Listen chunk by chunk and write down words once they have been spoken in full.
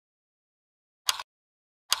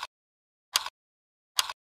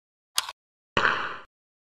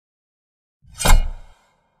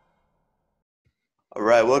All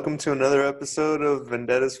right, welcome to another episode of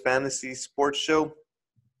Vendetta's Fantasy Sports Show.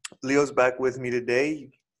 Leo's back with me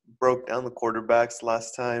today. Broke down the quarterbacks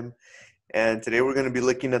last time, and today we're going to be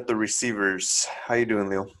looking at the receivers. How you doing,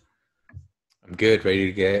 Leo? I'm good, ready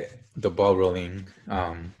to get the ball rolling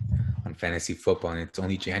on fantasy football, and it's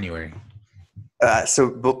only January. So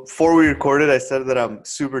before we recorded, I said that I'm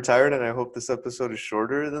super tired, and I hope this episode is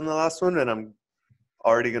shorter than the last one, and I'm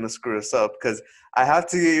already going to screw us up because I have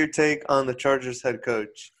to get your take on the Chargers head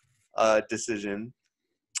coach decision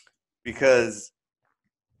because,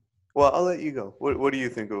 well, I'll let you go. What do you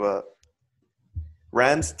think about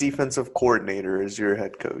Rams defensive coordinator as your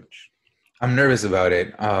head coach? I'm nervous about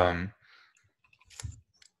it. I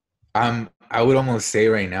would almost say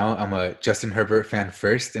right now I'm a Justin Herbert fan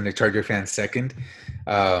first and a Charger fan second.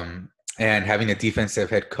 And having a defensive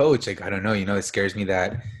head coach, like I don't know, it scares me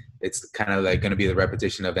that it's kind of like going to be the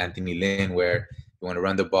repetition of Anthony Lynn, where you want to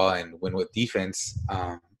run the ball and win with defense,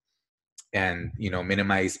 and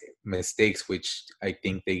minimize mistakes, which I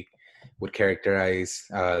think they would characterize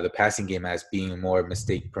the passing game as being more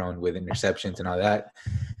mistake prone with interceptions and all that.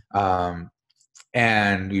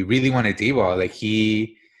 And we really wanted D-ball.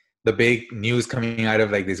 The big news coming out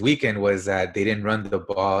of like this weekend was that they didn't run the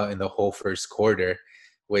ball in the whole first quarter,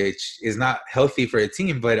 which is not healthy for a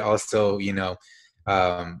team, but also,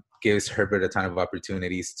 gives Herbert a ton of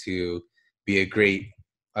opportunities to be a great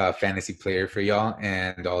fantasy player for y'all,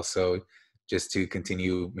 and also just to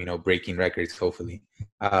continue, breaking records, hopefully.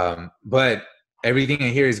 But everything I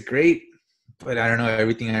hear is great, but I don't know.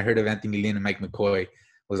 Everything I heard of Anthony Lynn and Mike McCoy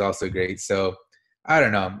was also great. So I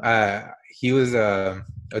don't know. He was a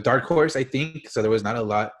dark horse, I think. So there was not a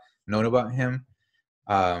lot known about him.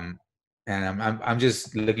 And I'm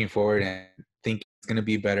just looking forward and think it's going to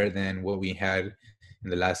be better than what we had in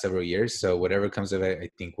the last several years. So whatever comes of it, I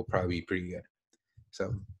think will probably be pretty good.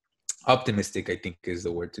 So optimistic, I think, is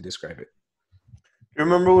the word to describe it. You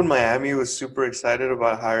remember when Miami was super excited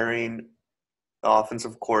about hiring the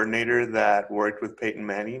offensive coordinator that worked with Peyton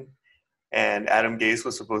Manning? And Adam Gase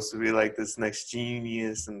was supposed to be like this next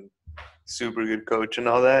genius and super good coach and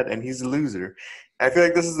all that, and he's a loser. I feel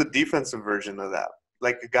like this is the defensive version of that.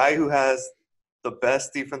 Like a guy who has the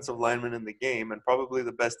best defensive lineman in the game and probably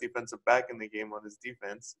the best defensive back in the game on his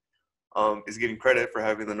defense is getting credit for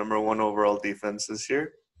having the number one overall defense this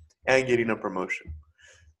year and getting a promotion.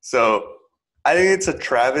 So I think it's a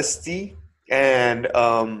travesty. And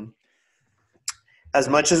as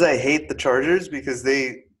much as I hate the Chargers because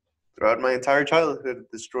they, throughout my entire childhood,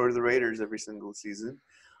 destroyed the Raiders every single season,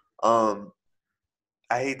 I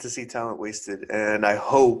hate to see talent wasted. And I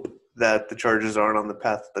hope that the Chargers aren't on the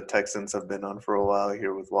path the Texans have been on for a while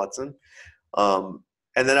here with Watson. And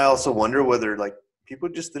then I also wonder whether, like, people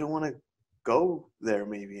just didn't want to go there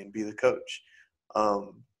maybe and be the coach.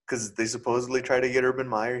 Because they supposedly tried to get Urban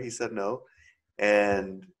Meyer. He said no.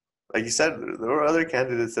 And like you said, there were other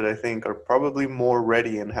candidates that I think are probably more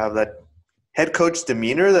ready and have that head coach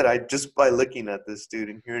demeanor that I, just by looking at this dude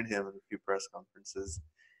and hearing him in a few press conferences,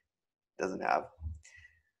 doesn't have.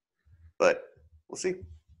 But we'll see.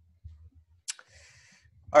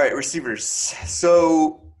 All right, receivers.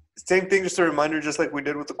 So same thing, just a reminder, just like we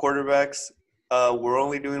did with the quarterbacks. We're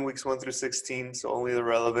only doing weeks 1 through 16, so only the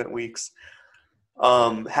relevant weeks.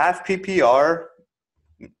 Half PPR,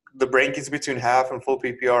 the rankings between half and full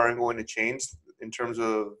PPR aren't going to change in terms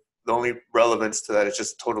of the only relevance to that is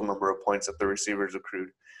just total number of points that the receivers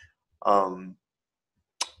accrued. That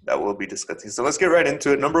we'll be discussing. So let's get right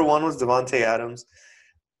into it. Number one was Davante Adams,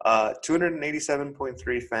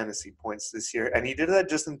 287.3 fantasy points this year, and he did that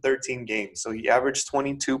just in 13 games. So he averaged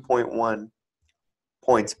 22.1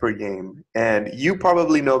 points per game. And you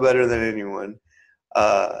probably know better than anyone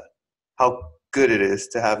how good it is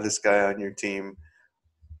to have this guy on your team.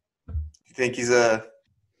 You think he's a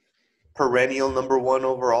perennial number one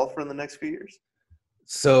overall for the next few years?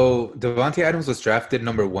 So Davante Adams was drafted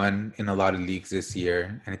number 1 in a lot of leagues this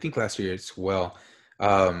year, and I think last year as well.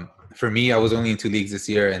 For me, I was only in 2 leagues this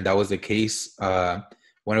year, and that was the case.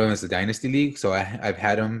 One of them is the Dynasty League, so I've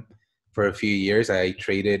had him for a few years. I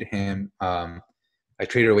traded him. I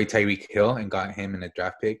traded away Tyreek Hill and got him in a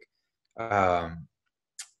draft pick.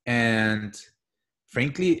 And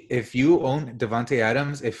frankly, if you own Davante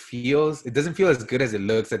Adams, it doesn't feel as good as it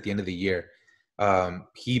looks at the end of the year.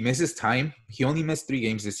 He misses time. He only missed 3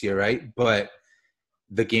 games this year, right? But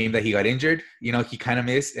the game that he got injured, he kind of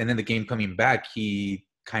missed. And then the game coming back, he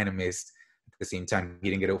kind of missed at the same time. He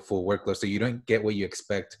didn't get a full workload. So you don't get what you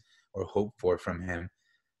expect or hope for from him.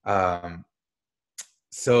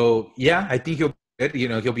 So yeah, I think he'll be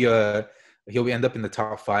good. He'll end up in the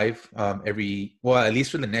top 5 at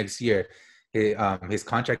least for the next year. his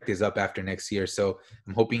contract is up after next year. So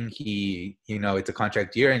I'm hoping he, it's a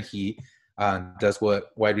contract year, and he does what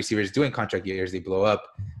wide receivers do in contract years. They blow up.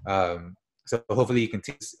 So hopefully he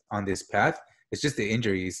continues on this path. It's just the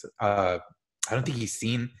injuries. I don't think he's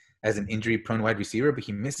seen as an injury-prone wide receiver, but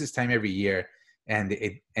he misses time every year, and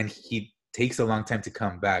he takes a long time to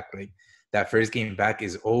come back. Like that first game back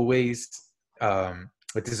is always a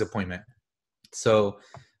disappointment. So,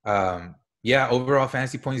 yeah, overall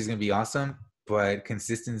fantasy points is going to be awesome, but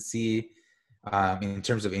consistency in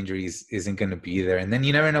terms of injuries isn't going to be there. And then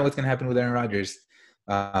you never know what's going to happen with Aaron Rodgers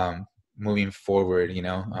moving forward,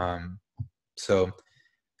 So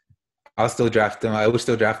I'll still draft him. I would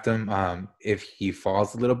still draft him if he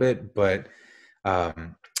falls a little bit, but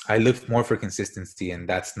I look more for consistency, and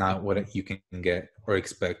that's not what you can get or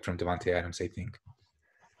expect from Davante Adams, I think.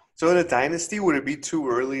 So in a dynasty, would it be too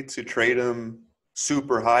early to trade him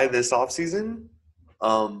super high this offseason?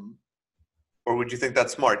 Or would you think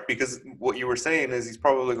that's smart? Because what you were saying is he's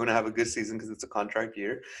probably going to have a good season because it's a contract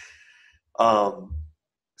year.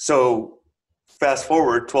 So fast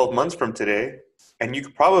forward 12 months from today, and you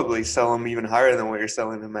could probably sell him even higher than what you're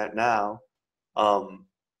selling him at now.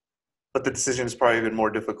 But the decision is probably even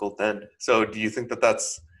more difficult then. So do you think that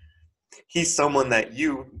he's someone that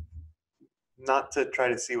you – not to try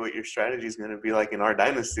to see what your strategy is going to be like in our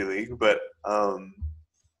dynasty league, but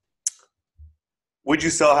would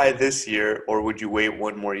you sell high this year, or would you wait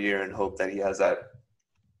one more year and hope that he has that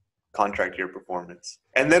contract year performance?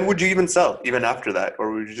 And then would you even sell even after that,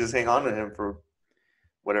 or would you just hang on to him for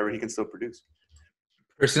whatever he can still produce?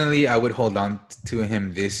 Personally, I would hold on to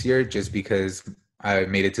him this year just because I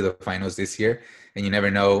made it to the finals this year, and you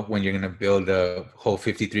never know when you're going to build a whole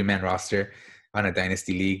 53-man roster on a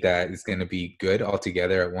dynasty league that is going to be good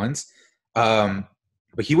altogether at once. But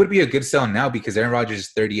he would be a good sell now because Aaron Rodgers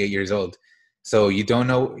is 38 years old. So you don't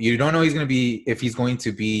know if he's going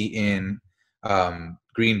to be in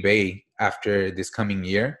Green Bay after this coming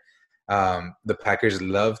year. The Packers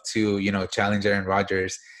love to, challenge Aaron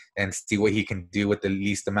Rodgers and see what he can do with the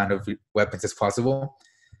least amount of weapons as possible.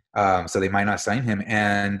 So they might not sign him.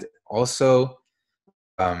 And also,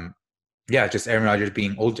 just Aaron Rodgers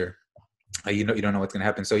being older. You don't know what's going to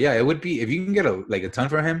happen. So, yeah, it would be – if you can get a ton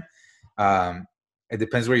for him, it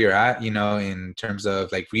depends where you're at, in terms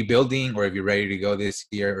of, rebuilding, or if you're ready to go this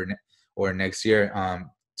year or next year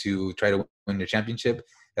to try to win your championship.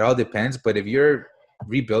 It all depends. But if you're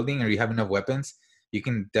rebuilding or you have enough weapons, you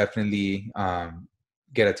can definitely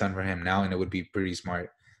get a ton for him now, and it would be a pretty smart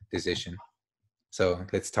decision. So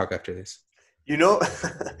let's talk after this. What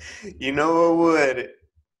would –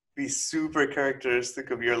 be super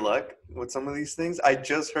characteristic of your luck with some of these things? I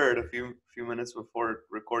just heard a few minutes before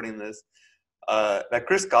recording this that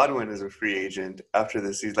Chris Godwin is a free agent after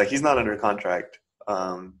this season. He's not under contract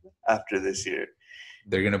after this year.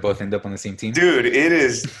 They're gonna both end up on the same team, dude. It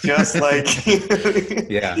is just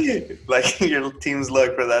yeah, your team's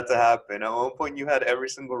luck for that to happen. At one point, you had every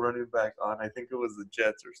single running back on. I think it was the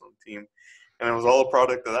Jets or some team, and it was all a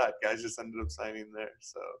product of that. Guys just ended up signing there.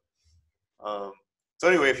 So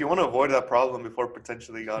anyway, if you want to avoid that problem before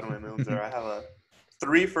potentially Godwin owns there, I have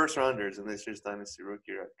 3 first-rounders in this year's Dynasty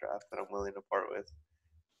Rookie draft that I'm willing to part with.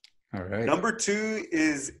 All right. Number 2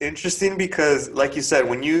 is interesting because, like you said,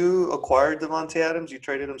 when you acquired Davante Adams, you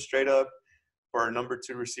traded him straight up for a number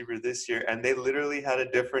 2 receiver this year, and they literally had a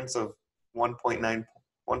difference of 1.9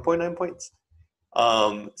 points.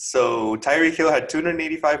 So Tyreek Hill had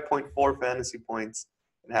 285.4 fantasy points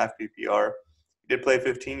in half PPR. He did play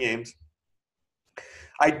 15 games.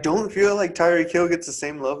 I don't feel like Tyreek Hill gets the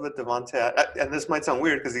same love that Davante, and this might sound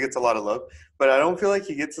weird because he gets a lot of love, but I don't feel like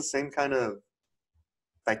he gets the same kind of,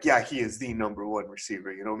 he is the number 1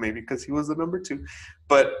 receiver, maybe because he was the number 2.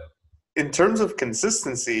 But in terms of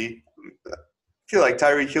consistency, I feel like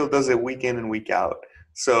Tyreek Hill does it week in and week out.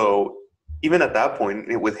 So even at that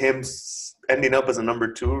point, with him ending up as a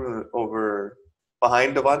number 2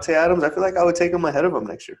 behind Davante Adams, I feel like I would take him ahead of him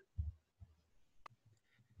next year.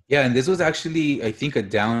 Yeah, and this was actually, I think, a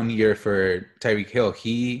down year for Tyreek Hill.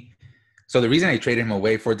 So the reason I traded him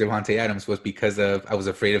away for Davante Adams was because I was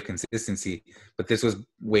afraid of consistency. But this was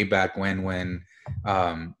way back when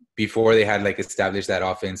before they had established that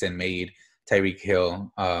offense and made Tyreek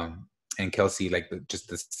Hill and Kelsey just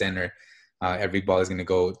the center. Every ball is going to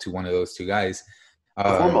go to one of those 2 guys.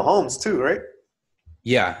 Before Mahomes too, right?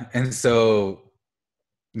 Yeah, and so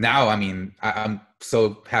now, I'm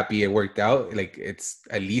so happy it worked out. It's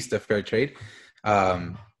at least a fair trade.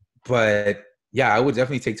 But yeah, I would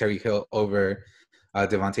definitely take Tyreek Hill over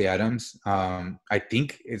Davante Adams. I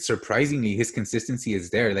think it's surprisingly his consistency is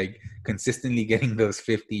there, consistently getting those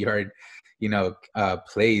 50-yard,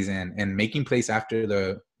 plays and making plays after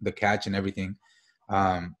the catch and everything.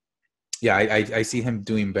 Yeah, I see him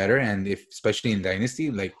doing better, and if especially in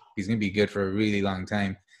Dynasty, like he's gonna be good for a really long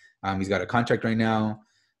time. He's got a contract right now,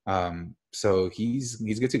 so he's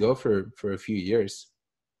good to go for a few years.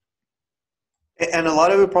 And a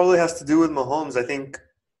lot of it probably has to do with Mahomes. I think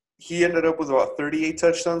he ended up with about 38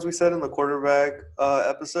 touchdowns, we said in the quarterback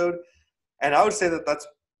episode. And I would say that that's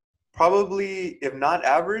probably, if not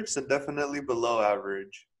average, then definitely below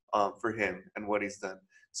average for him and what he's done.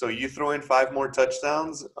 So you throw in 5 more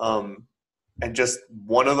touchdowns and just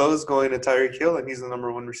one of those going to Tyreek Hill, and he's the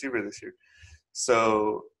number 1 receiver this year.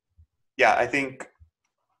 So, yeah, I think,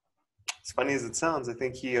 as funny as it sounds, I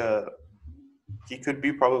think he could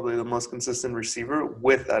be probably the most consistent receiver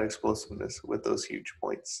with that explosiveness, with those huge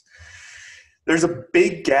points. There's a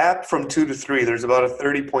big gap from 2 to 3. There's about a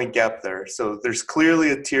 30-point gap there. So there's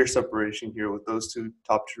clearly a tier separation here with those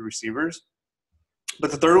top two receivers.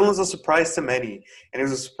 But the third one was a surprise to many. And it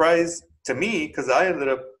was a surprise to me because I ended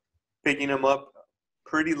up picking him up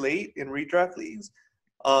pretty late in redraft leagues.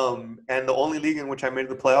 And the only league in which I made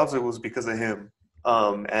the playoffs, it was because of him.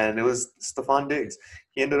 And it was Stephon Diggs.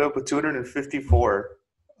 He ended up with 254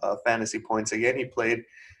 fantasy points. Again, he played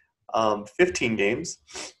 15 games.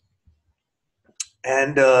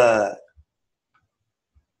 And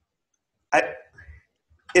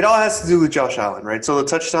it all has to do with Josh Allen, right? So the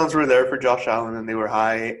touchdowns were there for Josh Allen, and they were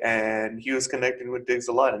high, and he was connecting with Diggs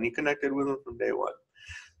a lot, and he connected with him from day one.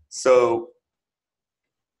 So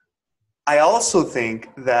I also think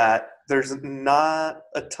that there's not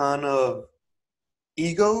a ton of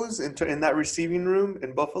egos in that receiving room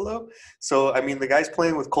in Buffalo. So, I mean, the guy's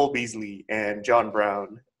playing with Cole Beasley and John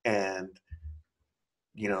Brown and,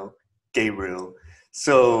 Gabriel.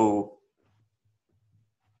 So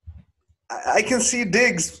I can see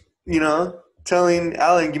Diggs, telling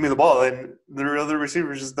Allen, give me the ball, and the other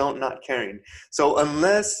receivers just not carrying. So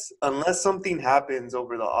unless something happens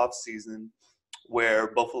over the offseason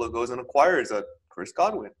where Buffalo goes and acquires a Chris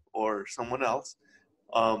Godwin or someone else,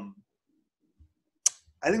 I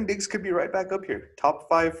think Diggs could be right back up here. Top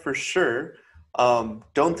 5 for sure.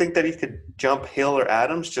 Don't think that he could jump Hill or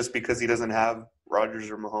Adams just because he doesn't have Rodgers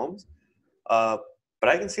or Mahomes. But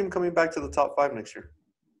I can see him coming back to the top 5 next year.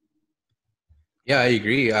 Yeah, I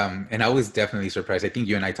agree. And I was definitely surprised. I think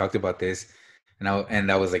you and I talked about this, and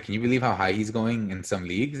I was like, can you believe how high he's going in some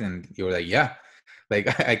leagues? And you were like, yeah,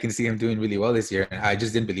 like I can see him doing really well this year. And I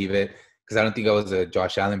just didn't believe it because I don't think I was a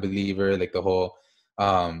Josh Allen believer, like the whole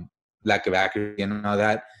lack of accuracy and all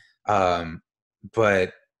that.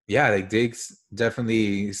 But yeah, like Diggs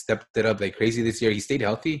definitely stepped it up like crazy this year. He stayed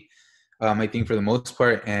healthy, I think for the most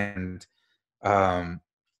part, and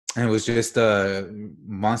it was just a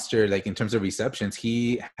monster. Like in terms of receptions,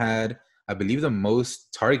 he had, I believe, the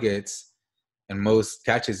most targets and most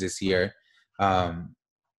catches this year.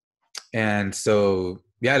 And so,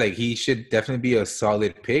 yeah, like he should definitely be a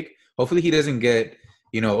solid pick. Hopefully he doesn't get,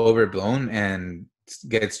 overblown and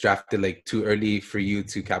gets drafted like too early for you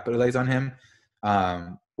to capitalize on him,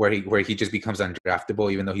 where he just becomes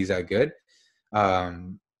undraftable, even though he's that good.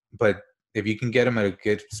 But if you can get him at a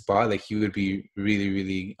good spot, like he would be really,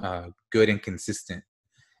 really good and consistent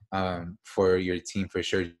for your team for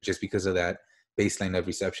sure, just because of that baseline of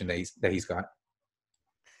reception that he's got.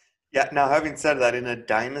 Yeah. Now, having said that, in a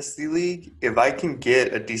dynasty league, if I can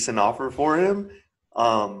get a decent offer for him,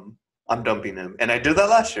 I'm dumping him. And I did that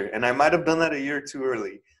last year, and I might have done that a year too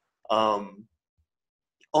early.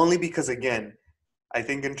 Only because, again, I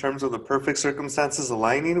think in terms of the perfect circumstances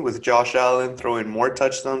aligning with Josh Allen throwing more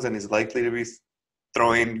touchdowns than he's likely to be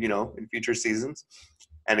throwing, in future seasons.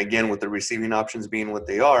 And again, with the receiving options being what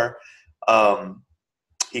they are,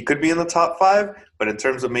 he could be in the top 5, but in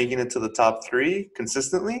terms of making it to the top 3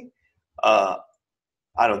 consistently, I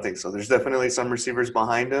don't think so. There's definitely some receivers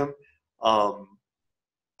behind him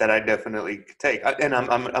that I definitely could take. And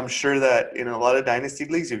I'm sure that in a lot of dynasty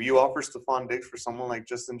leagues, if you offer Stephon Diggs for someone like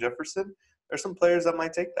Justin Jefferson, there's some players that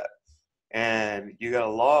might take that. And you got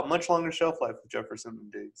a much longer shelf life with Jefferson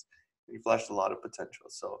and Diggs. He flashed a lot of potential.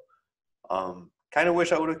 So kind of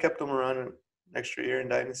wish I would have kept him around an extra year in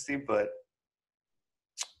dynasty, but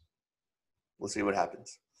we'll see what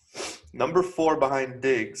happens. Number 4 behind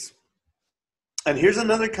Diggs. And here's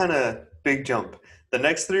another kind of big jump. The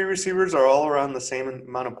next 3 receivers are all around the same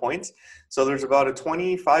amount of points. So there's about a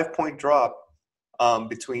 25-point drop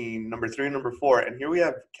between number 3 and number 4. And here we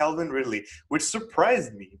have Calvin Ridley, which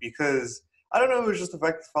surprised me because I don't know if it was just the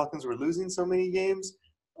fact that the Falcons were losing so many games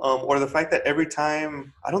or the fact that every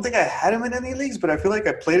time – I don't think I had him in any leagues, but I feel like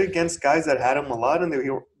I played against guys that had him a lot, and they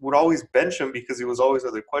would always bench him because he was always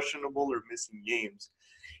either questionable or missing games.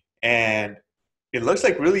 And it looks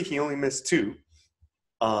like really he only missed two.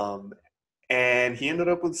 Um, and he ended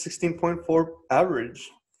up with 16.4 average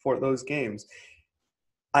for those games.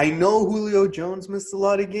 I know Julio Jones missed a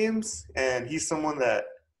lot of games, and he's someone that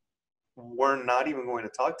we're not even going to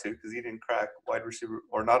talk to because he didn't crack wide receiver,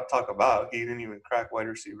 or not talk about. He didn't even crack wide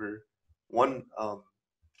receiver one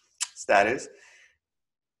status.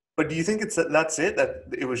 But do you think that's it? That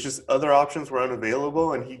it was just other options were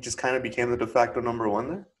unavailable, and he just kind of became the de facto number one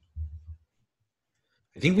there?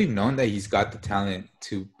 I think we've known that he's got the talent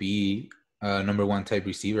to be a number one type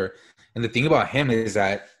receiver. And the thing about him is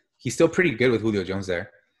that he's still pretty good with Julio Jones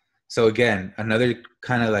there. So again, another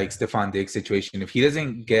kind of like Stephon Diggs situation. If he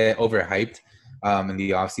doesn't get overhyped in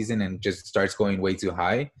the offseason and just starts going way too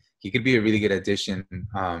high, he could be a really good addition.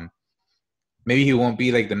 Maybe he won't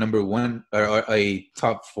be like the number one or a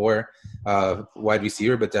top four wide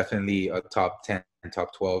receiver, but definitely a top 10,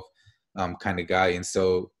 top 12 kind of guy. And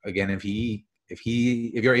so again, if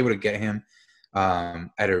you're able to get him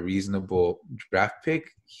at a reasonable draft pick,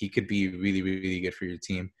 he could be really, really good for your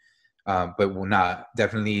team. But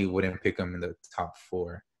definitely wouldn't pick him in the top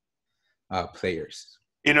four players.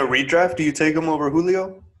 In a redraft, do you take him over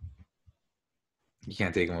Julio? You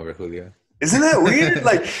can't take him over Julio. Isn't that weird?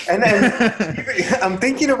 Like, and I'm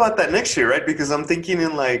thinking about that next year, right? Because I'm thinking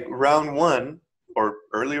in like round one or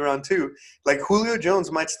early round two, like Julio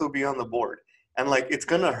Jones might still be on the board, and like it's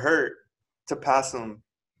gonna hurt to pass him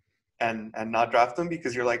and not draft him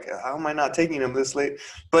because you're like, how am I not taking him this late?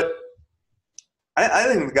 But I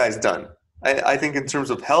think the guy's done. I think in terms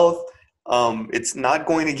of health, it's not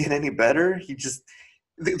going to get any better. He just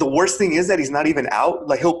the worst thing is that he's not even out.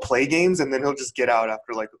 Like he'll play games and then he'll just get out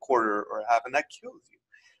after like a quarter or a half, and that kills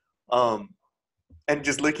you. And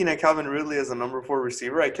just looking at Calvin Ridley as a number 4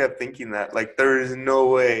 receiver, I kept thinking that like there is no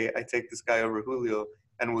way I take this guy over Julio.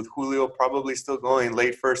 And with Julio probably still going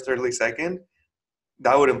late first, early second,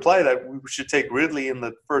 that would imply that we should take Ridley in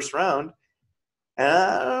the first round. And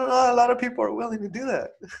I don't know, a lot of people are willing to do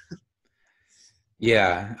that.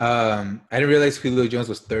 Yeah. I didn't realize Julio Jones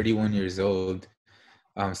was 31 years old.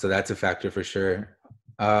 So that's a factor for sure.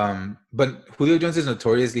 But Julio Jones is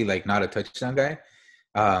notoriously like not a touchdown guy.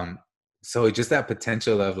 So just that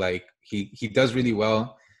potential of like he does really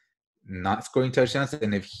well not scoring touchdowns,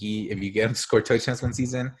 and if you get him to score touchdowns one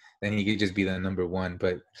season, then he could just be the number one.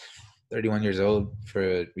 But 31 years old for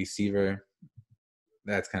a receiver,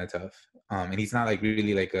 that's kind of tough. And he's not like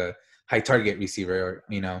really like a high target receiver,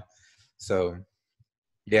 or so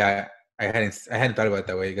yeah, I hadn't thought about it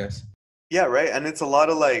that way, I guess. Yeah, right. And it's a lot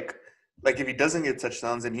of like if he doesn't get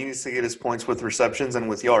touchdowns, then he needs to get his points with receptions and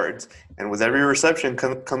with yards. And with every reception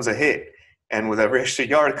comes a hit. And with every extra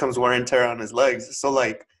yard comes wear and tear on his legs. So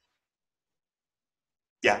like,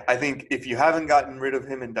 yeah, I think if you haven't gotten rid of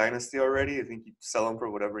him in Dynasty already, I think you sell him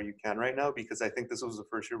for whatever you can right now, because I think this was the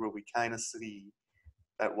first year where we kind of see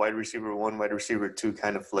that wide receiver 1, wide receiver 2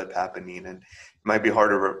 kind of flip happening. And it might be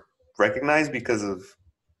hard to recognize because of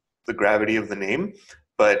the gravity of the name.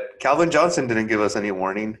 But Calvin Johnson didn't give us any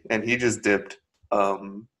warning, and he just dipped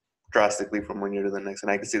drastically from one year to the next.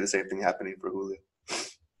 And I can see the same thing happening for Julio.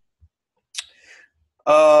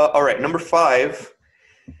 All right, number 5.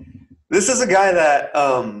 This is a guy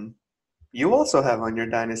that you also have on your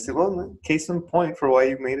dynasty. Well, case in point for why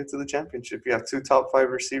you made it to the championship. You have 2 top 5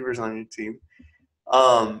 receivers on your team.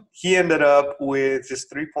 He ended up with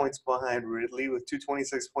just 3 points behind Ridley with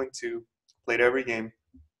 226.2, played every game.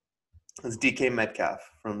 It's DK Metcalf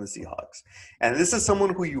from the Seahawks. And this is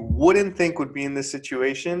someone who you wouldn't think would be in this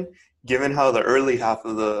situation, given how the early half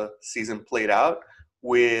of the season played out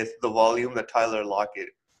with the volume that Tyler Lockett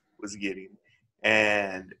was getting.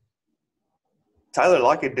 And Tyler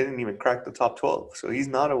Lockett didn't even crack the top 12, so he's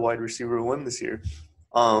not a wide receiver 1 this year.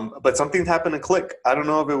 But something happened to click. I don't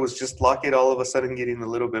know if it was just Lockett all of a sudden getting a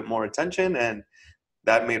little bit more attention, and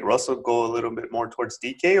that made Russell go a little bit more towards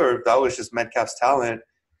DK, or if that was just Metcalf's talent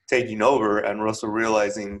taking over and Russell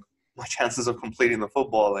realizing my chances of completing the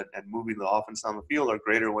football and moving the offense down the field are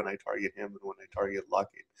greater when I target him than when I target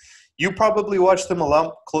Lockett. You probably watched him a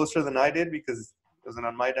lot closer than I did because it wasn't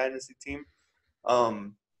on my dynasty team.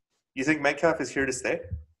 You think Metcalf is here to stay?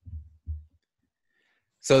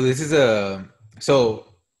 So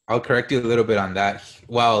I'll correct you a little bit on that.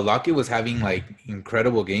 While Lockett was having like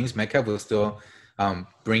incredible games, Metcalf was still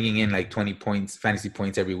bringing in like 20 points, fantasy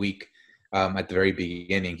points every week. At the very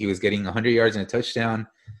beginning, he was getting 100 yards and a touchdown,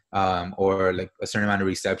 or like a certain amount of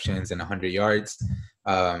receptions and 100 yards.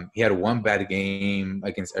 He had one bad game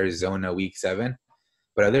against Arizona week 7,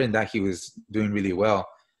 but other than that, he was doing really well.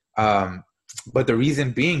 But the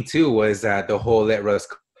reason being too was that the whole let Russ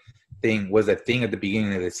thing was a thing at the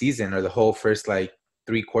beginning of the season, or the whole first like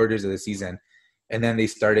three quarters of the season, and then they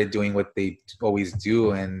started doing what they always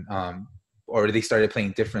do, and or they started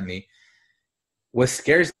playing differently. What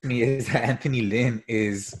scares me is that Anthony Lynn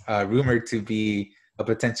is rumored to be a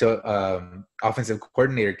potential offensive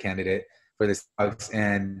coordinator candidate for the Seahawks.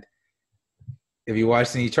 And if you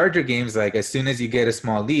watch any Charger games, like as soon as you get a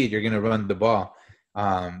small lead, you're going to run the ball.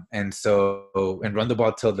 And run the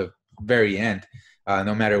ball till the very end,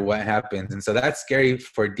 no matter what happens. And so that's scary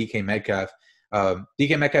for DK Metcalf.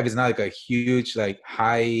 DK Metcalf is not like a huge, like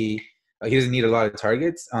high, he doesn't need a lot of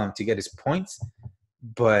targets to get his points,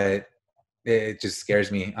 but it just scares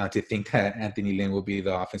me to think that Anthony Lynn will be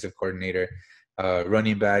the offensive coordinator.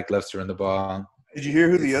 Running back, loves to run the ball. Did you hear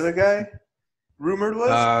who the other guy rumored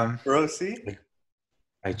was for OC?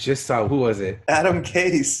 I just saw, who was it? Adam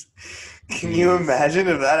Case. Can you imagine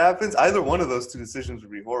if that happens? Either one of those two decisions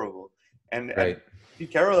would be horrible. And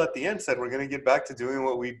Pete Carroll at the end said, we're going to get back to doing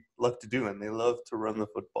what we love to do, and they love to run the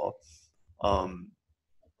football.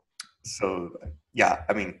 So, yeah,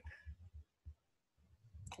 I mean,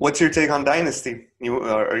 what's your take on Dynasty?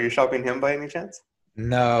 Are you shopping him by any chance?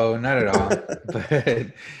 No, not at all.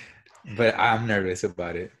 but I'm nervous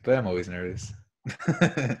about it. But I'm always nervous.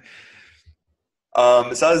 So I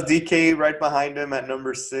was DK right behind him at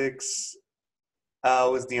number 6.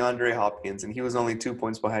 Was DeAndre Hopkins, and he was only 2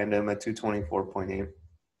 points behind him at 224.8.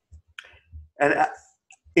 And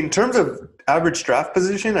in terms of average draft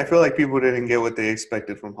position, I feel like people didn't get what they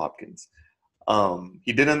expected from Hopkins.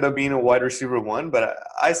 He did end up being a wide receiver 1, but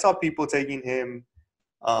I saw people taking him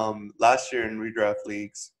last year in redraft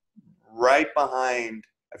leagues right behind.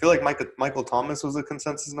 I feel like Michael Thomas was a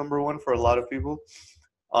consensus number 1 for a lot of people.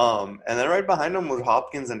 And then right behind him was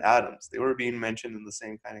Hopkins and Adams. They were being mentioned in the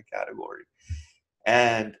same kind of category.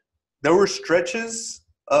 And there were stretches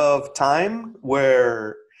of time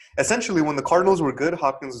where essentially when the Cardinals were good,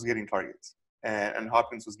 Hopkins was getting targets and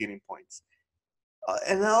Hopkins was getting points.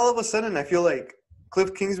 And now all of a sudden, I feel like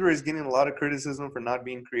Cliff Kingsbury is getting a lot of criticism for not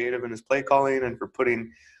being creative in his play calling and for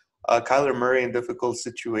putting Kyler Murray in difficult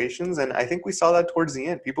situations. And I think we saw that towards the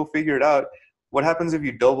end. People figured out what happens if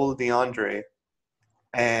you double DeAndre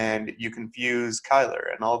and you confuse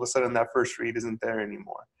Kyler, and all of a sudden that first read isn't there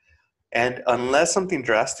anymore. And unless something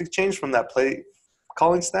drastic changed from that play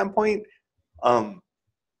calling standpoint, I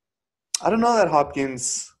don't know that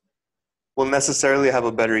Hopkins will necessarily have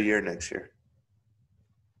a better year next year.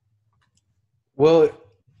 Well,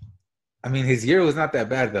 I mean, his year was not that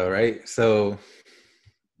bad though, right? So,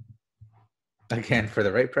 again, for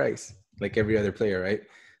the right price, like every other player, right?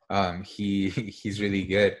 He's really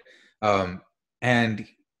good. And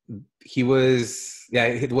he was,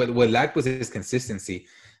 what lacked was his consistency.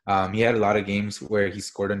 He had a lot of games where he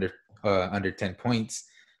scored under 10 points,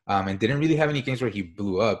 and didn't really have any games where he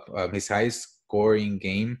blew up. His highest scoring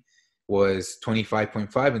game was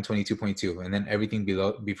 25.5 and 22.2, and then everything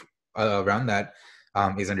around that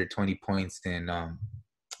is under 20 points in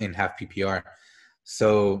half PPR.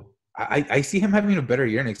 So I see him having a better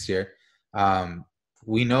year next year.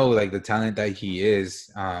 We know like the talent that he is,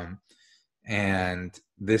 and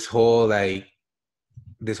this whole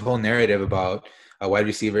narrative about wide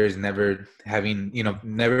receivers never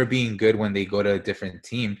being good when they go to a different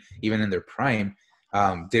team, even in their prime,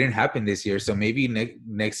 didn't happen this year. So maybe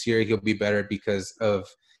next year he'll be better because of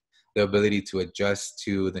the ability to adjust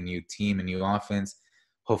to the new team and new offense.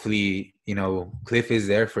 Hopefully, Cliff is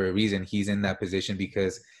there for a reason. He's in that position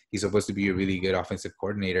because he's supposed to be a really good offensive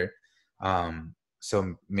coordinator.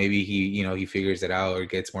 So maybe he figures it out or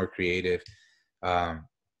gets more creative.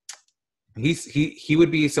 He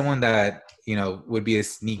would be someone that would be a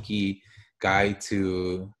sneaky guy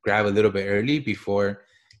to grab a little bit early before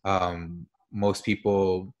most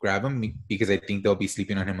people grab him, because I think they'll be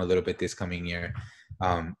sleeping on him a little bit this coming year.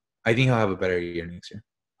 I think he'll have a better year next year.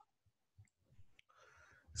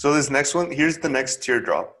 So this next one, here's the next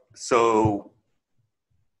teardrop. So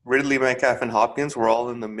Ridley, Metcalf, and Hopkins were all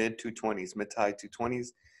in the mid to high 220s.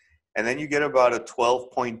 And then you get about a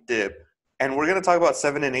 12-point dip. And we're going to talk about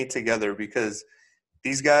 7 and 8 together because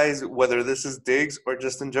these guys, whether this is Diggs or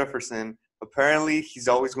Justin Jefferson, apparently he's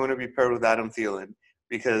always going to be paired with Adam Thielen,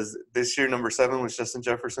 because this year number 7 was Justin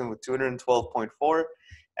Jefferson with 212.4,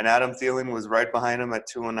 and Adam Thielen was right behind him at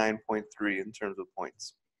 209.3 in terms of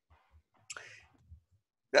points.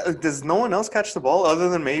 Does no one else catch the ball other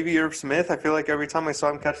than maybe Irv Smith? I feel like every time I saw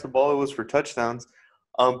him catch the ball, it was for touchdowns.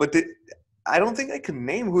 But I don't think I could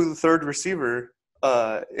name who the third receiver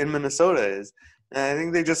in Minnesota is. And I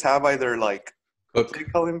think they just have either like Cook. They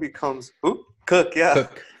call him becomes Cook, yeah.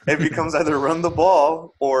 Cook. It becomes either run the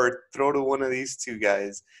ball or throw to one of these two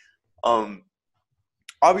guys.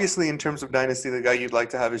 obviously, in terms of dynasty, the guy you'd like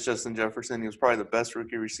to have is Justin Jefferson. He was probably the best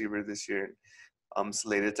rookie receiver this year.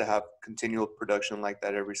 Slated to have continual production like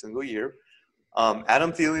that every single year.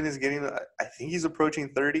 Adam Thielen is getting, I think he's approaching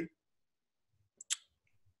 30.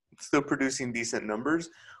 Still producing decent numbers.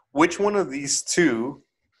 Which one of these two,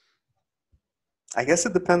 I guess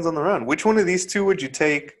it depends on the round. Which one of these two would you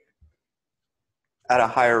take at a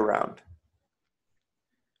higher round?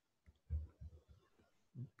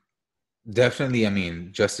 Definitely, I mean,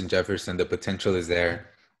 Justin Jefferson, the potential is there.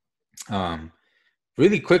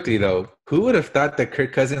 Really quickly, though, who would have thought that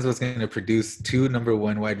Kirk Cousins was going to produce two number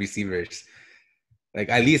one wide receivers? Like,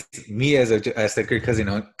 at least me as the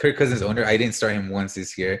Kirk Cousins owner, I didn't start him once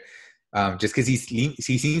this year, just because he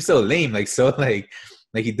seems so lame, like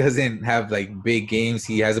he doesn't have like big games.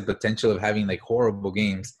 He has a potential of having like horrible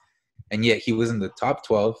games, and yet he was in the top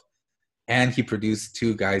 12, and he produced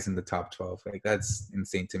two guys in the top 12. Like, that's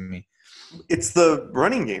insane to me. It's the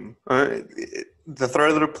running game, the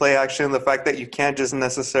threat of the play action, the fact that you can't just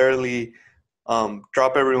necessarily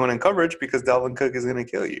drop everyone in coverage because Dalvin Cook is going to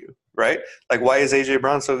kill you, right? Like, why is A.J.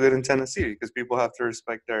 Brown so good in Tennessee? Because people have to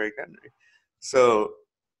respect Derrick Henry. So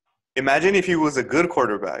imagine if he was a good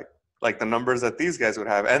quarterback, like the numbers that these guys would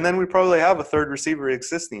have. And then we probably have a third receiver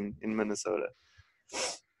existing in Minnesota.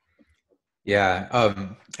 Yeah.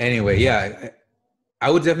 Anyway, yeah, I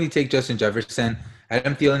would definitely take Justin Jefferson.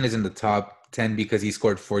 Adam Thielen is in the top 10 because he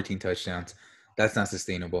scored 14 touchdowns. That's not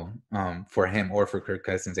sustainable for him or for Kirk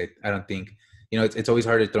Cousins. I don't think, it's always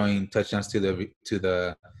harder throwing touchdowns to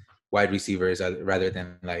the wide receivers rather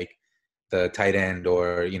than like the tight end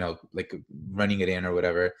or, like running it in or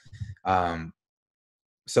whatever.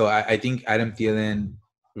 So I think Adam Thielen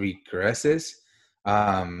regresses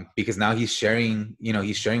because now he's sharing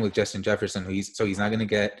with Justin Jefferson, so he's not going to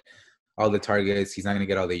get all the targets. He's not going to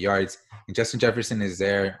get all the yards. And Justin Jefferson is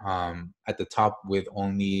there at the top with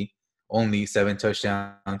only 7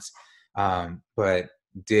 touchdowns, but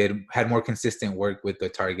had more consistent work with the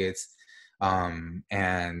targets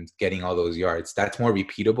and getting all those yards. That's more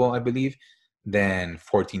repeatable, I believe, than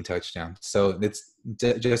 14 touchdowns. So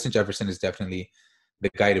Justin Jefferson is definitely the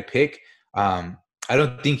guy to pick. I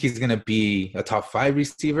don't think he's going to be a top 5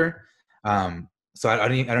 receiver. So I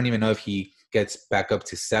don't even know if he gets back up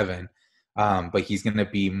to 7. But he's going to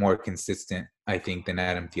be more consistent, I think, than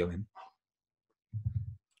Adam Thielen.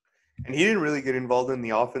 And he didn't really get involved in the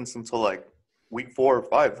offense until like week 4 or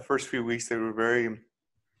 5. The first few weeks, they were very,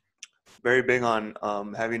 very big on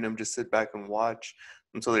having him just sit back and watch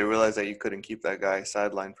until they realized that you couldn't keep that guy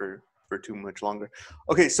sidelined for too much longer.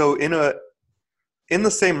 Okay, so in the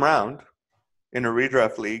same round, in a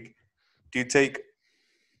redraft league, do you take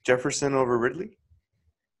Jefferson over Ridley?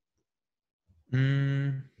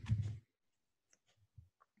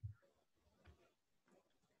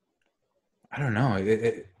 I don't know.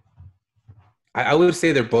 I would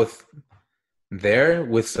say they're both there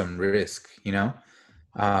with some risk, Yeah,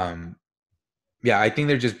 I think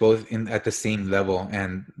they're just both at the same level,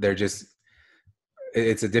 and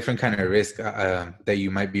it's a different kind of risk that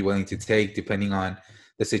you might be willing to take depending on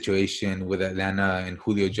the situation with Atlanta and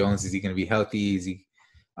Julio Jones. Is he going to be healthy? Is he?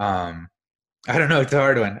 I don't know. It's a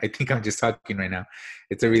hard one. I think I'm just talking right now.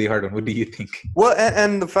 It's a really hard one. What do you think? Well,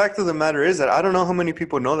 and the fact of the matter is that I don't know how many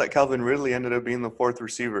people know that Calvin Ridley ended up being the 4th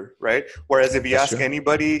receiver, right? Whereas if you ask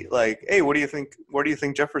anybody, like, hey, what do you think? Where do you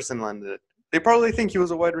think Jefferson landed? They probably think he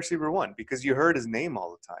was a wide receiver 1 because you heard his name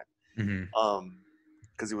all the time.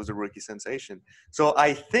 Because he was a rookie sensation. So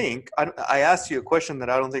I think I asked you a question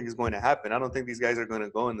that I don't think is going to happen. I don't think these guys are going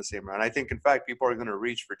to go in the same round. I think, in fact, people are going to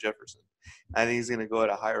reach for Jefferson. I think he's going to go at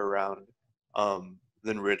a higher round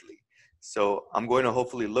than Ridley. So I'm going to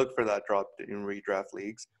hopefully look for that drop in redraft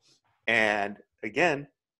leagues. And again,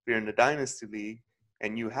 if you're in a dynasty league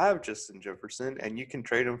and you have Justin Jefferson and you can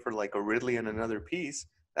trade him for like a Ridley and another piece,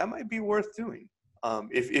 that might be worth doing.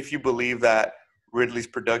 If you believe that Ridley's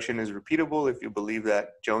production is repeatable, if you believe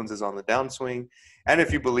that Jones is on the downswing, and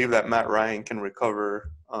if you believe that Matt Ryan can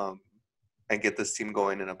recover and get this team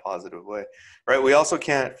going in a positive way, right? We also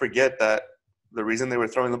can't forget that the reason they were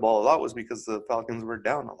throwing the ball a lot was because the Falcons were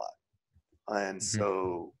down a lot. And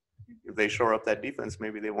so if they shore up that defense,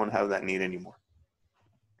 maybe they won't have that need anymore.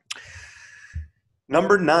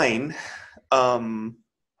 Number 9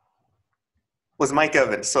 was Mike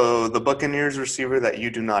Evans. So the Buccaneers receiver that you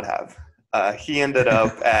do not have. He ended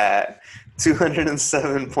up at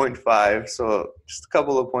 207.5. So just a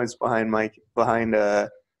couple of points behind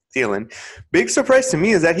Thielen. Big surprise to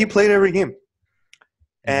me is that he played every game.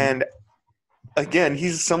 And again,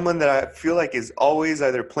 he's someone that I feel like is always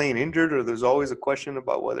either playing injured or there's always a question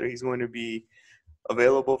about whether he's going to be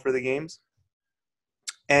available for the games.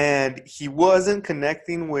 And he wasn't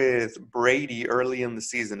connecting with Brady early in the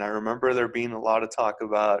season. I remember there being a lot of talk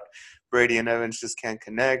about Brady and Evans just can't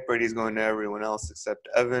connect. Brady's going to everyone else except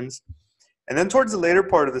Evans. And then towards the later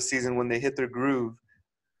part of the season, when they hit their groove,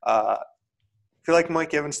 I feel like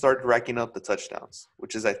Mike Evans started racking up the touchdowns,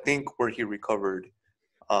 which is, I think, where he recovered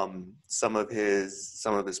some of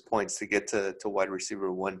his points to get to wide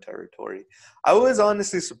receiver one territory. I was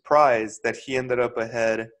honestly surprised that he ended up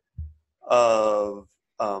ahead of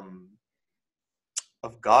um,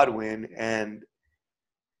 Godwin, and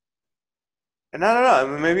I don't know. I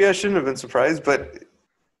mean, maybe I shouldn't have been surprised, but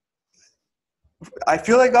I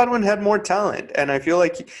feel like Godwin had more talent, and I feel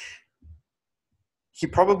like he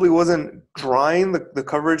probably wasn't drawing the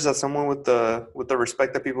coverage that someone with the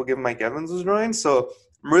respect that people give Mike Evans was drawing. So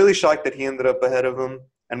I'm really shocked that he ended up ahead of him,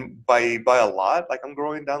 and by a lot. Like, I'm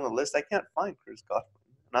going down the list, I can't find Chris Godwin,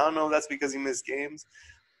 and I don't know if that's because he missed games.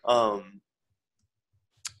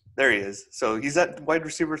 There he is. So he's at wide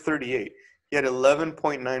receiver 38. He had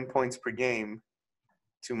 11.9 points per game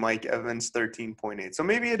to Mike Evans' 13.8. So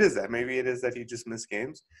maybe it is that. Maybe it is that he just missed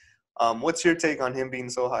games. What's your take on him being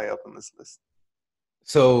so high up on this list?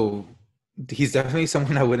 So he's definitely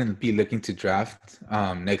someone I wouldn't be looking to draft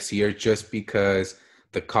next year, just because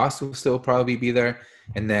the cost will still probably be there.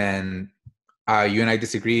 And then you and I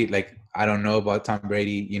disagree. Like, I don't know about Tom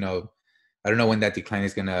Brady. I don't know when that decline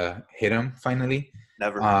is gonna hit him finally.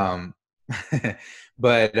 Never.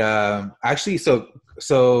 But actually,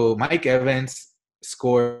 so Mike Evans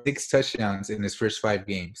scored 6 touchdowns in his first 5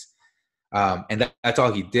 games, and that's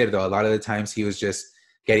all he did. Though a lot of the times he was just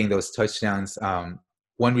getting those touchdowns.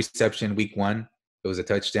 1 reception week 1, it was a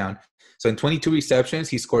touchdown. So in 22 receptions,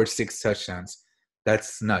 he scored 6 touchdowns.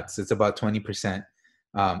 That's nuts. It's about 20%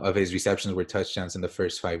 of his receptions were touchdowns in the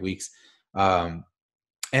first 5 weeks. And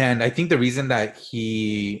I think the reason that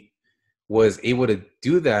he was able to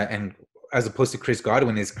do that, and as opposed to Chris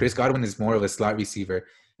Godwin is more of a slot receiver.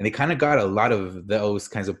 And they kind of got a lot of those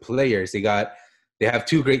kinds of players. They have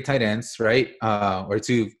 2 great tight ends, right? Or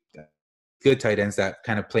 2 good tight ends that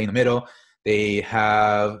kind of play in the middle. They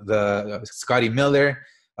have the Scotty Miller,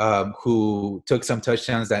 who took some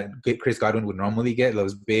touchdowns that Chris Godwin would normally get,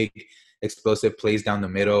 those big explosive plays down the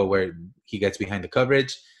middle where he gets behind the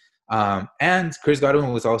coverage. And Chris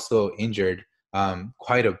Godwin was also injured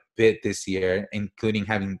quite a bit this year, including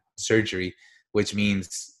having surgery, which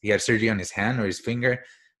means he had surgery on his hand or his finger,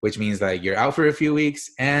 which means like you're out for a few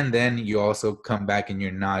weeks, and then you also come back and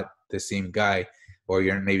you're not the same guy, or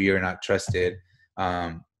you're not trusted,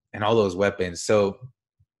 and all those weapons. So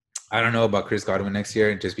I don't know about Chris Godwin next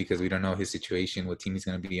year, just because we don't know his situation, what team he's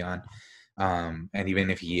going to be on. And even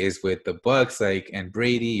if he is with the Bucks, and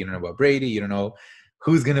Brady, you don't know about Brady, you don't know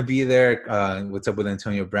who's going to be there, what's up with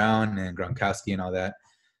Antonio Brown and Gronkowski and all that.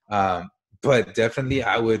 But definitely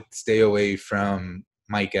I would stay away from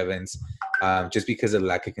Mike Evans, just because of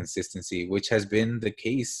lack of consistency, which has been the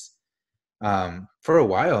case for a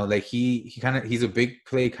while. Like he's a big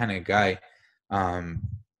play kind of guy.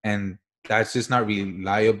 And that's just not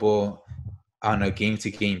reliable on a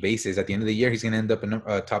game-to-game basis. At the end of the year, he's going to end up in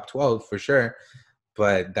top 12 for sure,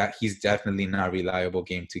 but that he's definitely not reliable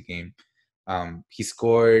game-to-game. He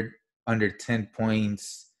scored under 10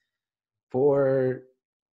 points 4,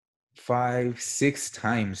 5, 6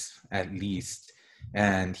 times at least,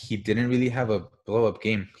 and he didn't really have a blow-up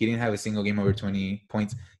game. He didn't have a single game over 20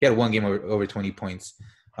 points. He had 1 game over 20 points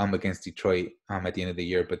against Detroit at the end of the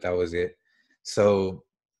year, but that was it. So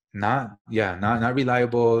not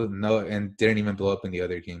reliable, no, and didn't even blow up in the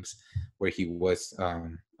other games where he was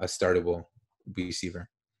a startable receiver.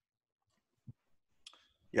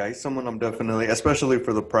 Yeah, he's someone I'm definitely, especially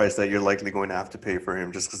for the price that you're likely going to have to pay for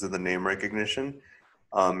him just because of the name recognition.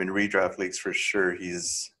 In redraft leagues, for sure,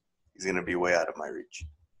 he's going to be way out of my reach.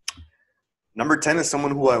 Number 10 is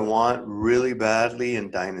someone who I want really badly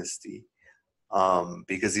in Dynasty,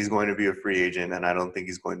 because he's going to be a free agent, and I don't think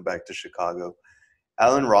he's going back to Chicago.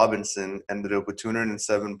 Allen Robinson ended up with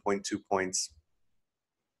 207.2 points,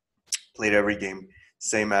 played every game,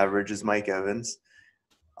 same average as Mike Evans,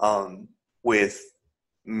 with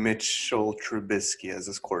Mitchell Trubisky as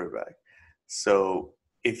his quarterback. So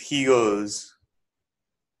if he goes,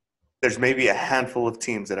 there's maybe a handful of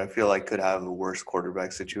teams that I feel like could have a worse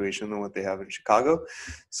quarterback situation than what they have in Chicago.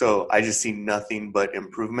 So I just see nothing but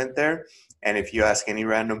improvement there. And if you ask any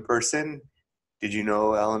random person, did you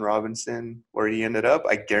know Allen Robinson, where he ended up?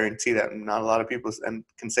 I guarantee that not a lot of people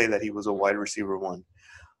can say that he was a wide receiver 1.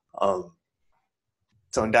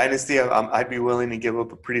 So in Dynasty, I'd be willing to give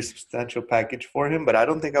up a pretty substantial package for him, but I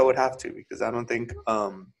don't think I would have to, because I don't think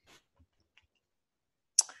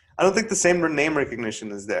I don't think the same name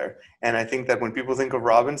recognition is there. And I think that when people think of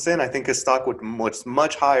Robinson, I think his stock was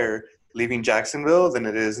much higher leaving Jacksonville than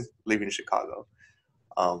it is leaving Chicago.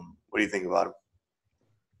 What do you think about him?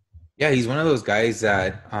 Yeah, he's one of those guys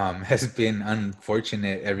that has been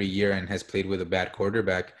unfortunate every year and has played with a bad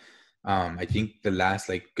quarterback. I think the last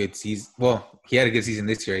like good season, well, he had a good season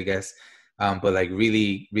this year, I guess, but like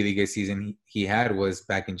really, really good season he had was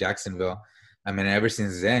back in Jacksonville. I mean, ever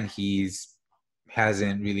since then, he's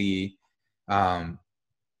hasn't really um,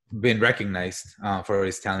 been recognized for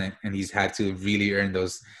his talent, and he's had to really earn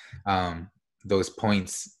those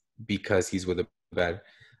points because he's with a bad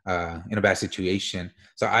in a bad situation.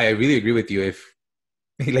 So I really agree with you. If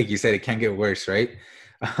like you said, it can get worse, right?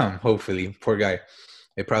 Hopefully, poor guy,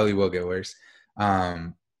 it probably will get worse.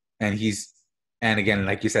 Um, and he's and again,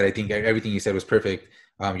 like you said, I think everything you said was perfect.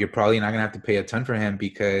 You're probably not gonna have to pay a ton for him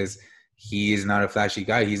because he is not a flashy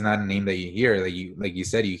guy. He's not a name that you hear. Like you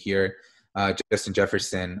said, you hear Justin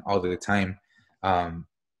Jefferson all the time. Um,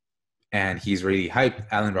 and he's really hyped.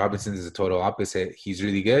 Allen Robinson is the total opposite. He's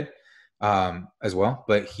really good as well,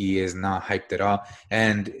 but he is not hyped at all.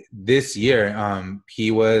 And this year,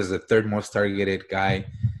 he was the third most targeted guy,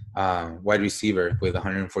 wide receiver, with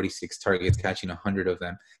 146 targets, catching 100 of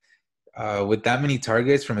them. With that many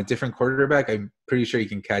targets from a different quarterback, I'm pretty sure he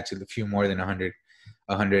can catch a few more than 100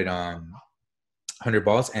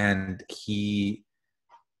 balls. And he's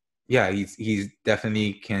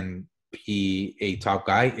definitely can be a top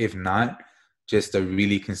guy, if not just a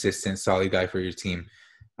really consistent, solid guy for your team.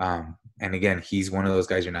 And again, he's one of those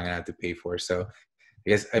guys you're not gonna have to pay for. So I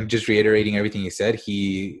guess I'm just reiterating everything you said.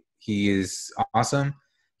 He is awesome.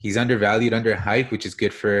 He's undervalued, underhyped, which is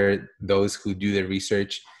good for those who do their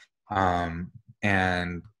research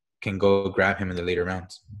and can go grab him in the later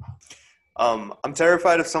rounds. I'm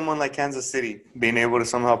terrified of someone like Kansas City being able to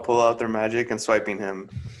somehow pull out their magic and swiping him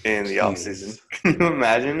in the offseason. Jesus. Can you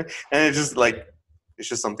imagine? And it's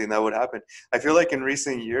just something that would happen. I feel like in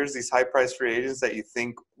recent years, these high-priced free agents that you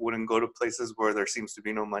think wouldn't go to places where there seems to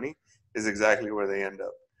be no money is exactly where they end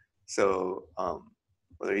up. So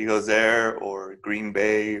whether he goes there or Green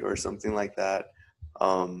Bay or something like that,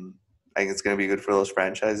 I think it's going to be good for those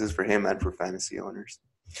franchises, for him and for fantasy owners.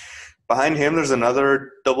 Behind him, there's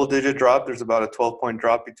another double-digit drop. There's about a 12-point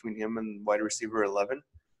drop between him and wide receiver 11.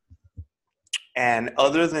 And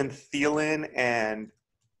other than Thielen and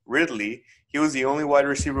Ridley, he was the only wide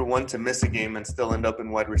receiver one to miss a game and still end up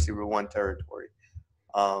in wide receiver one territory.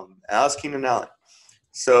 And that was Keenan Allen.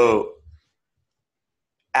 So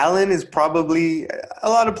Allen is probably – a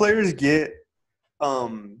lot of players get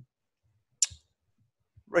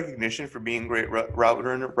recognition for being great route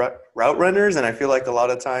runners, and I feel like a lot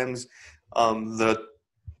of times the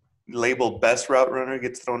label best route runner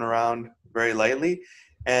gets thrown around very lightly,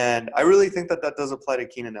 and I really think that does apply to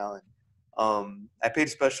Keenan Allen. I paid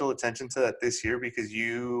special attention to that this year because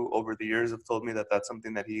you, over the years, have told me that that's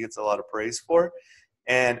something that he gets a lot of praise for,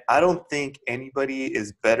 and I don't think anybody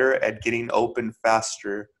is better at getting open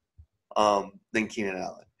faster than Keenan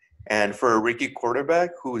Allen. And for a rookie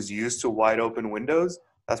quarterback who is used to wide open windows,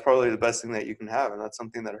 that's probably the best thing that you can have, and that's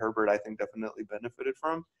something that Herbert, I think, definitely benefited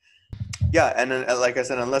from. Yeah, and then, like I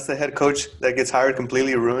said, unless the head coach that gets hired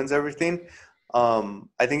completely ruins everything, I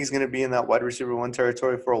think he's going to be in that wide receiver one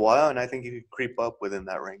territory for a while, and I think he could creep up within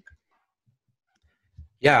that rank.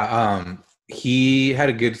 Yeah, he had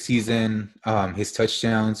a good season. His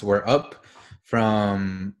touchdowns were up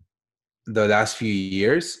from the last few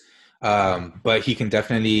years, but he can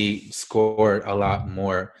definitely score a lot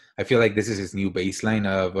more. I feel like this is his new baseline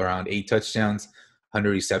of around 8 touchdowns,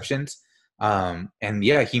 100 receptions. And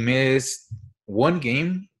yeah, he missed one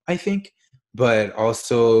game, I think, but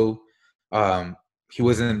also he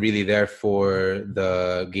wasn't really there for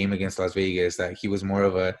the game against Las Vegas. That he was more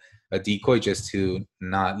of a decoy just to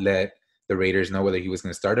not let the Raiders know whether he was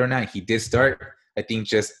going to start or not. He did start, I think,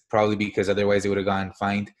 just probably because otherwise they would have gotten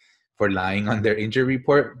fined for lying on their injury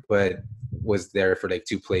report, but was there for like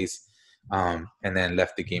 2 plays, and then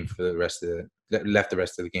left the game for the rest of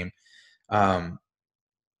the game.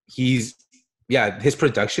 His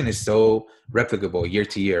production is so replicable year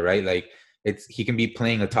to year, right? Like he can be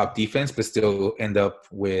playing a top defense, but still end up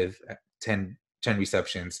with 10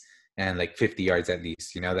 receptions and like 50 yards at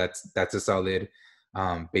least. That's a solid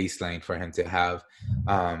baseline for him to have.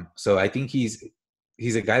 So I think he's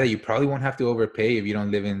a guy that you probably won't have to overpay if you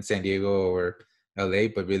don't live in San Diego or LA,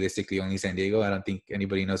 but realistically only San Diego. I don't think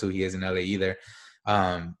anybody knows who he is in LA either.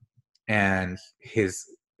 And his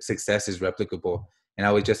success is replicable. And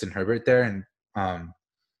I was Justin Herbert there, and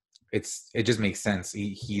it just makes sense.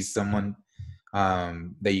 He's someone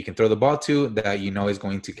that you can throw the ball to that is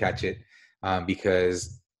going to catch it,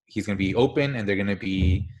 because he's going to be open, and they're going to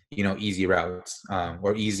be, easy routes,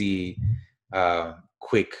 or easy,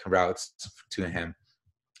 quick routes to him.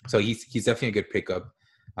 So he's definitely a good pickup,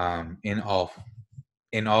 in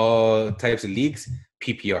all types of leagues,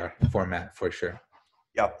 PPR format for sure.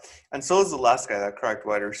 Yeah. And so is the last guy that cracked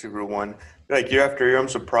wide receiver one. Like year after year, I'm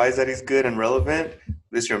surprised that he's good and relevant.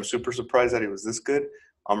 This year, I'm super surprised that he was this good.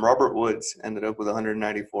 Robert Woods ended up with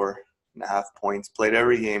 194.5 points, played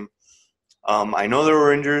every game. I know there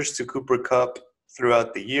were injuries to Cooper Kupp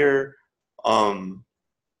throughout the year. I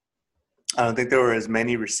don't think there were as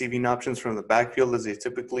many receiving options from the backfield as they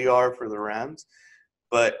typically are for the Rams.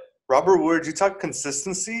 But Robert Woods, you talk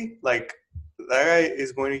consistency, like that guy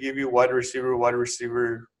is going to give you wide receiver one,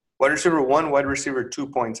 wide receiver 2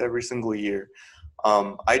 points every single year.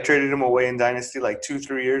 I traded him away in Dynasty like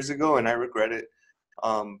 2-3 years ago, and I regret it.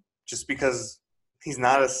 Just because he's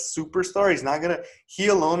not a superstar. He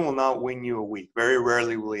alone will not win you a week. Very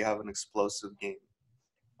rarely will he have an explosive game.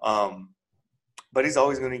 But he's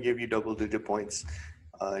always going to give you double-digit points,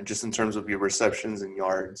 just in terms of your receptions and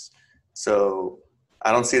yards. So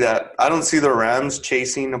I don't see that. I don't see the Rams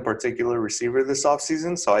chasing a particular receiver this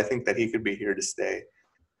offseason, so I think that he could be here to stay.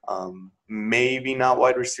 Maybe not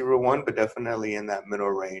wide receiver one, but definitely in that middle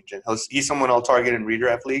range. And he's someone I'll target in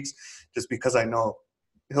redraft leagues just because I know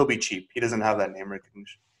he'll be cheap. He doesn't have that name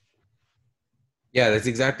recognition. Yeah, that's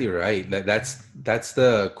exactly right. That's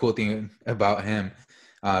the cool thing about him.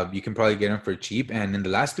 You can probably get him for cheap. And in the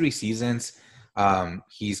last 3 seasons,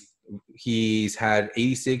 he's had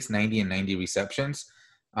 86, 90, and 90 receptions.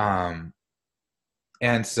 And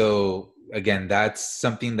so again, that's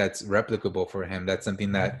something that's replicable for him. That's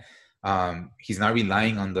something that he's not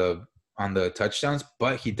relying on the touchdowns,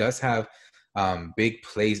 but he does have big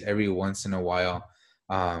plays every once in a while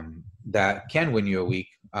that can win you a week.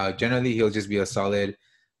 Generally, he'll just be a solid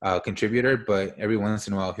contributor, but every once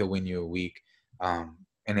in a while, he'll win you a week.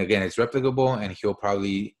 And again, it's replicable, and he'll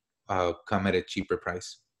probably come at a cheaper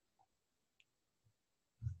price.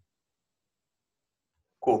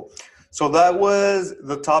 Cool. So that was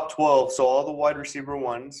the top 12. So all the wide receiver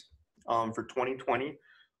ones for 2020.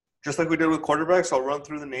 Just like we did with quarterbacks, I'll run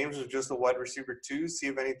through the names of just the wide receiver twos, see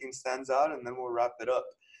if anything stands out, and then we'll wrap it up.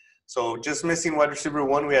 So just missing wide receiver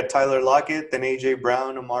one, we had Tyler Lockett, then A.J.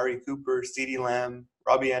 Brown, Amari Cooper, CeeDee Lamb,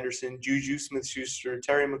 Robbie Anderson, Juju Smith-Schuster,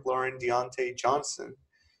 Terry McLaurin, Deontay Johnson,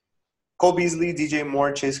 Cole Beasley, DJ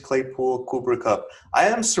Moore, Chase Claypool, Cooper Kupp. I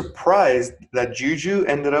am surprised that Juju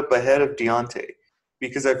ended up ahead of Deontay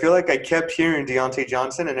because I feel like I kept hearing Deontay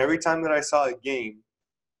Johnson, and every time that I saw a game,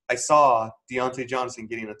 I saw Deontay Johnson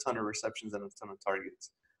getting a ton of receptions and a ton of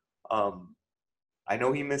targets. I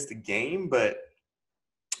know he missed a game, but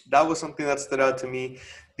that was something that stood out to me.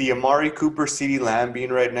 The Amari Cooper, CeeDee Lamb being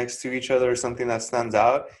right next to each other is something that stands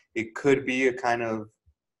out. It could be a kind of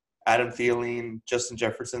Adam Thielen, Justin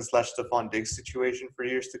Jefferson / Stephon Diggs situation for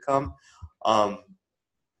years to come,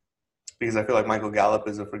 because I feel like Michael Gallup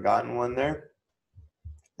is a forgotten one there.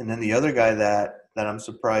 And then the other guy that I'm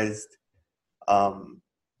surprised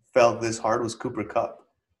fell this hard was Cooper Kupp.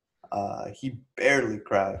 He barely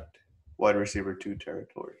cracked wide receiver 2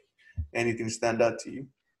 territory. Anything stand out to you?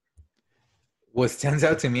 What stands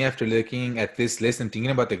out to me after looking at this list and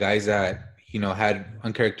thinking about the guys that, had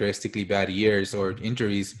uncharacteristically bad years or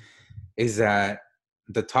injuries is that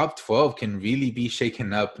the top 12 can really be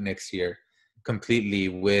shaken up next year completely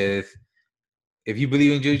with, if you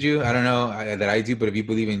believe in Juju, I don't know that I do, but if you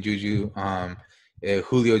believe in Juju,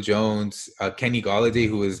 Julio Jones, Kenny Golladay,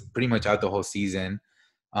 who was pretty much out the whole season.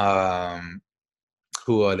 What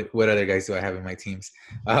other guys do I have in my teams?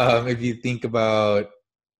 If you think about,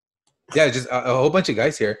 just a whole bunch of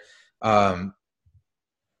guys here.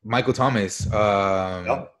 Michael Thomas,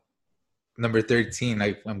 Yep. number 13.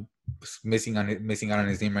 I'm missing out on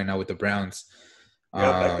his name right now with the Browns.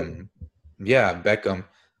 Beckham. Beckham.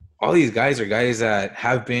 All these guys are guys that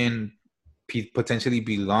have been potentially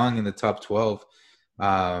belong in the top 12.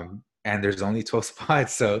 And there's only 12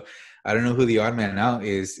 spots. So I don't know who the odd man out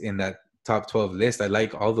is in that top 12 list. I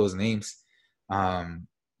like all those names.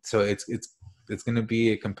 So it's going to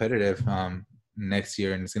be a competitive next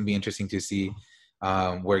year. And it's going to be interesting to see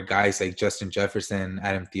where guys like Justin Jefferson,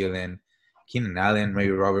 Adam Thielen, Keenan Allen,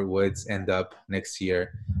 maybe Robert Woods end up next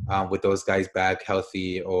year with those guys back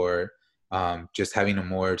healthy or just having a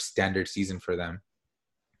more standard season for them.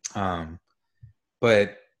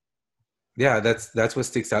 But yeah, that's what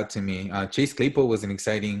sticks out to me. Chase Claypool was an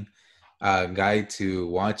exciting guy to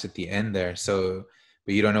watch at the end there. So,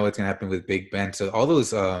 but you don't know what's going to happen with Big Ben. So all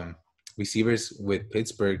those receivers with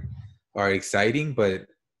Pittsburgh are exciting, but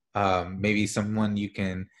maybe someone you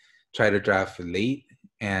can try to draft late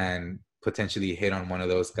and potentially hit on one of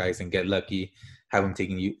those guys and get lucky, have him take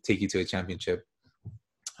you to a championship.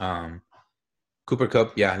 Cooper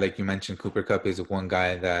Kupp, yeah, like you mentioned, Cooper Kupp is one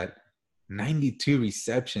guy that 92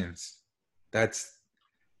 receptions. That's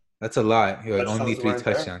a lot. Only Touchdowns 3 weren't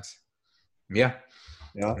there. touchdowns. Yeah,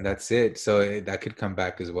 Yeah. and that's it. So that could come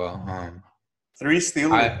back as well. 3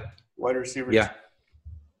 Steelers I wide receivers. yeah,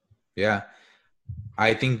 yeah.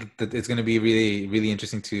 I think that it's going to be really, really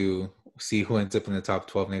interesting to see who ends up in the top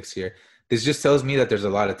 12 next year. This just tells me that there's a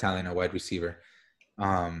lot of talent at wide receiver.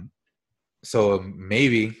 So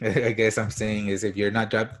maybe I guess I'm saying is if you're not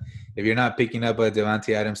picking up a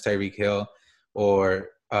Devontae Adams, Tyreek Hill, or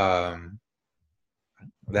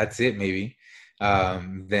that's it maybe,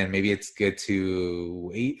 then maybe it's good to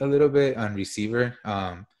wait a little bit on receiver,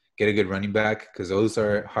 get a good running back because those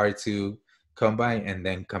are hard to come by, and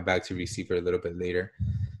then come back to receiver a little bit later.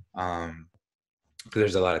 Because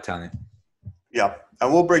there's a lot of talent. Yeah,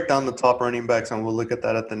 and we'll break down the top running backs, and we'll look at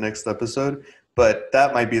that at the next episode. But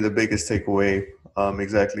that might be the biggest takeaway,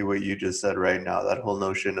 exactly what you just said right now, that whole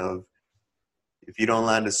notion of if you don't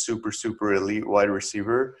land a super, super elite wide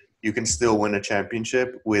receiver, you can still win a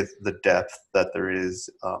championship with the depth that there is,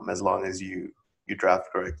 as long as you draft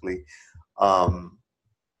correctly.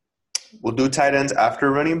 We'll do tight ends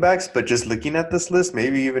after running backs, but just looking at this list,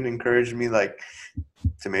 maybe even encouraged me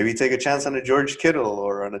to maybe take a chance on a George Kittle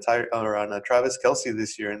or on a Travis Kelce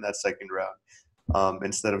this year in that second round,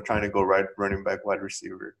 instead of trying to go right running back, wide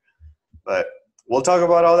receiver. But we'll talk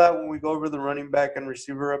about all that when we go over the running back and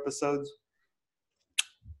receiver episodes.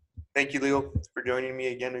 Thank you, Leo, for joining me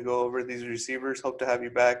again to go over these receivers. Hope to have you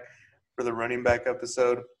back for the running back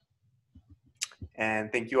episode.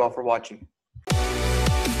 And thank you all for watching.